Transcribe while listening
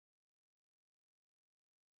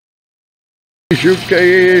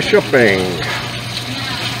Juquey shopping.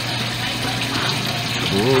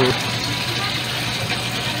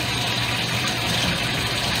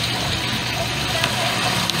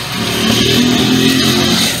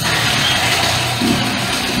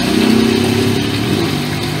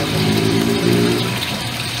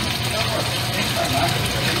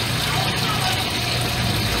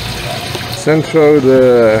 Centro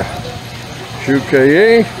de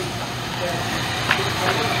Juquehy,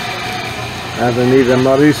 Avenida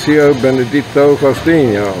Mauricio Benedito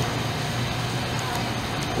Agostinho.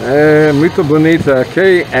 Muito bonita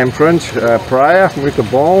aqui, entrance, praia, muito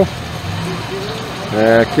bom.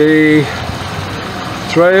 Aqui,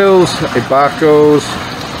 trails e barcos,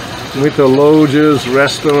 muito lojas,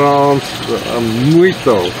 restaurantes,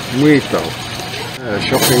 muito.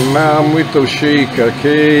 Shopping mall, muito chic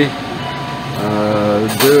aqui.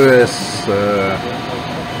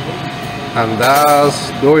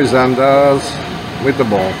 Dois andares, muito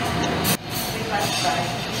bom.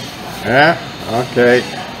 Ok.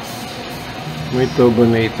 Muito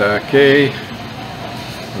bonita aqui.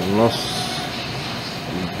 Nós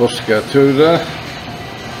busca tudo.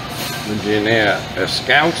 Engenheiro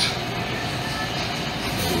Scout.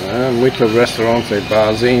 Muito restaurantes e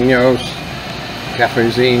barzinhos,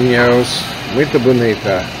 cafezinhos. Muito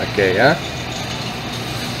bonita aqui,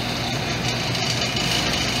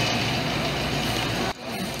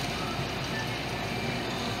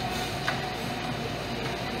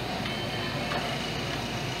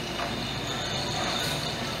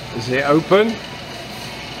 Is it open?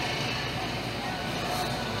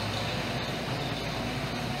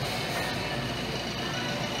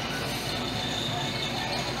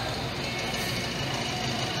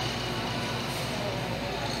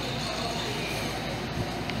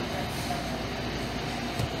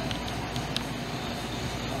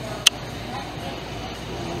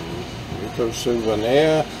 Little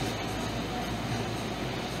souvenir.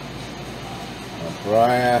 A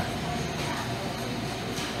briar.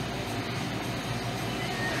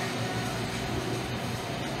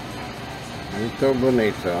 Muito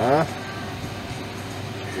bonita,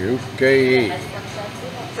 Juquehy.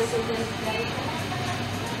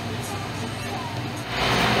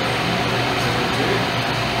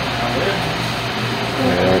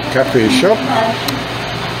 Coffee shop.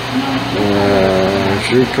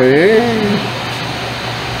 Juquehy.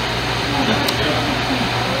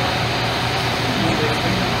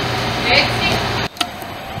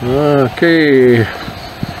 Okay.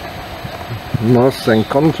 Nos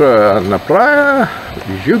encontra na praia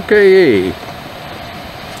Juquehy.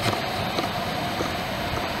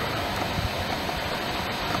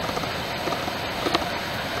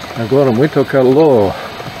 Agora muito calor,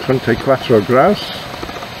 34 graus.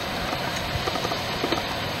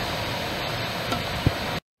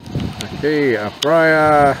 Aqui a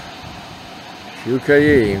praia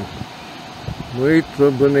Juquehy,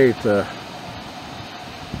 muito bonita.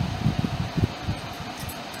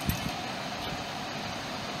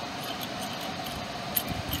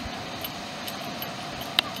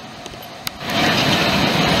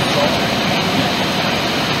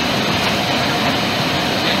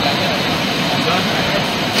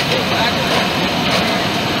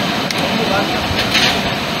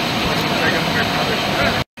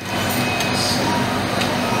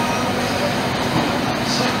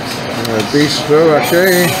 Bistro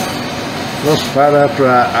aqui, nos para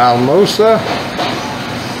almoço.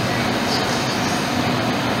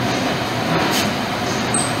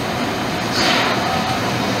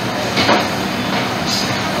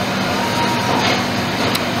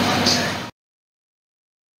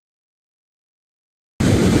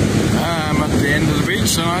 I'm at the end of the beach,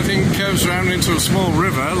 so I think it curves around into a small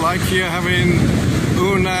river like you have in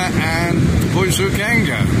Una and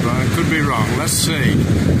Boiçucanga, but I could be wrong. Let's see.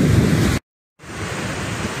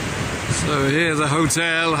 So here the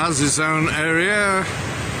hotel has its own area,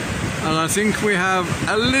 and I think we have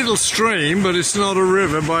a little stream, but it's not a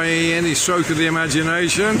river by any stroke of the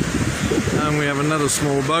imagination. And we have another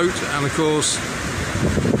small boat, and of course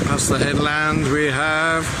past the headland we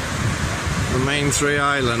have the main three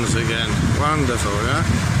islands again. Wonderful, yeah?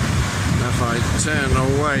 And if I turn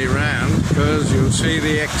away round, because you'll see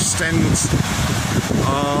the extent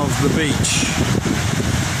of the beach.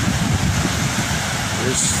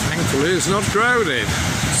 This, thankfully, is not crowded.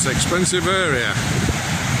 It's an expensive area.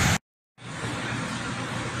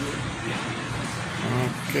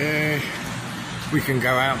 Okay, we can go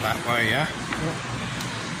out that way, yeah?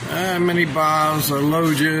 Many bars,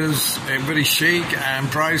 loges, very chic, and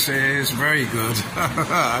price is very good.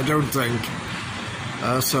 I don't think.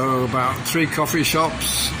 So about 3 coffee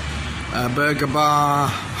shops, a burger bar,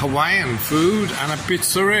 Hawaiian food, and a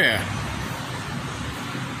pizzeria.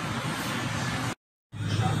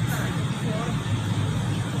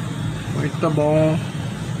 Muito bom.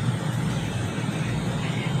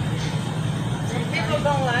 Some people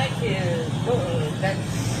don't like it.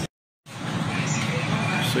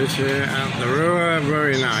 City at the river,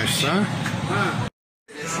 very nice, huh?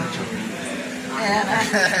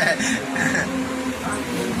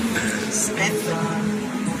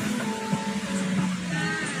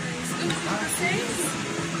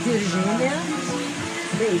 Virginia,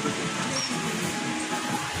 baby.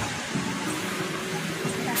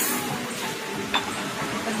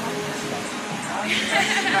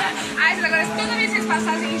 Ai, agora toda vez que vocês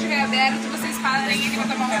passarem em Juquehy aberto, vocês parem e vão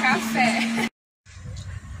tomar um café.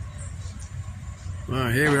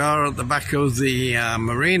 Well, here we are at the back of the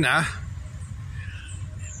marina,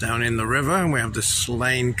 down in the river, and we have this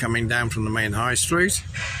lane coming down from the main high street.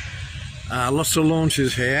 Lots of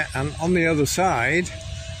launches here, and on the other side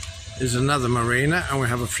is another marina, and we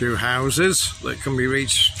have a few houses that can be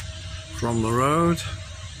reached from the road.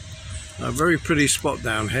 A very pretty spot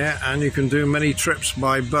down here, and you can do many trips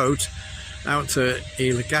by boat out to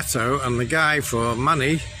Il Gatto, and the guy for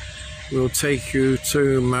money will take you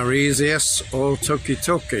to Mauritius or Toki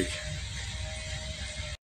Toki.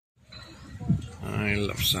 I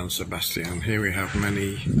love San Sebastian. Here we have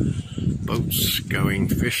many boats going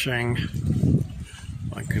fishing.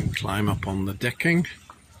 I can climb up on the decking.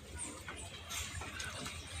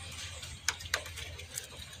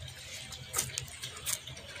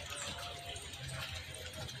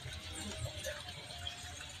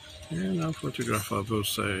 Yeah, no photograph, I will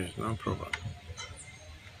say, no problem.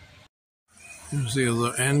 Here's the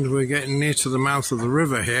other end. We're getting near to the mouth of the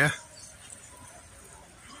river here.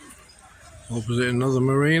 Opposite another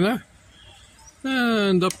marina.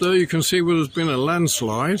 And up there you can see where there's been a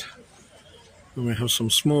landslide. And we have some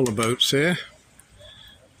smaller boats here.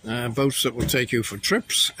 Boats that will take you for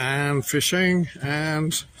trips and fishing.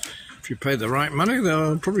 And if you pay the right money,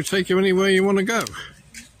 they'll probably take you anywhere you want to go.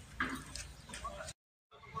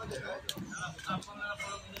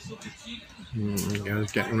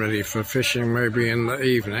 Guys getting ready for fishing maybe in the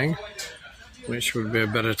evening, which would be a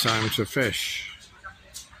better time to fish.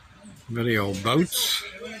 Very old boats.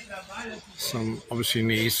 Some obviously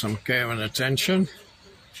need some care and attention.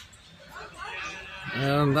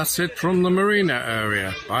 And that's it from the marina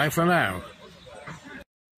area. Bye for now.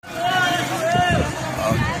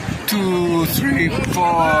 2, 3,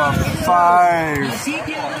 4, 5.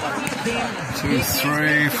 2,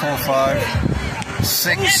 3, 4, 5.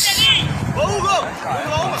 6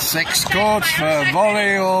 courts for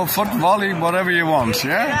volley or foot volley, whatever you want,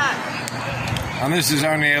 yeah? And this is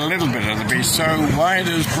only a little bit of the beach, so why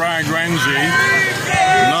does Prague-Renzi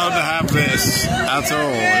not have this at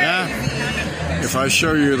all, yeah? If I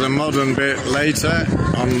show you the modern bit later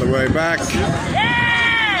on the way back.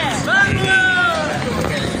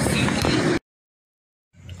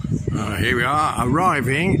 Here we are,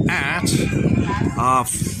 arriving at our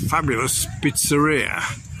fabulous pizzeria.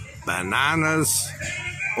 Bananas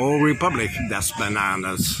or Republic das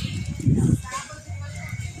Bananas.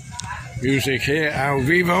 Music here ao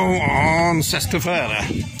vivo on sexta-feira.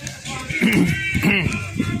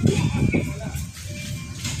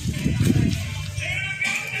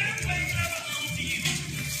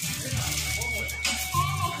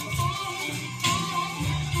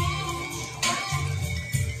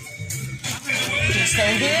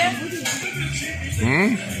 Stay here?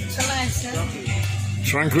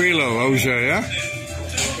 Tranquilo, Oja, yeah?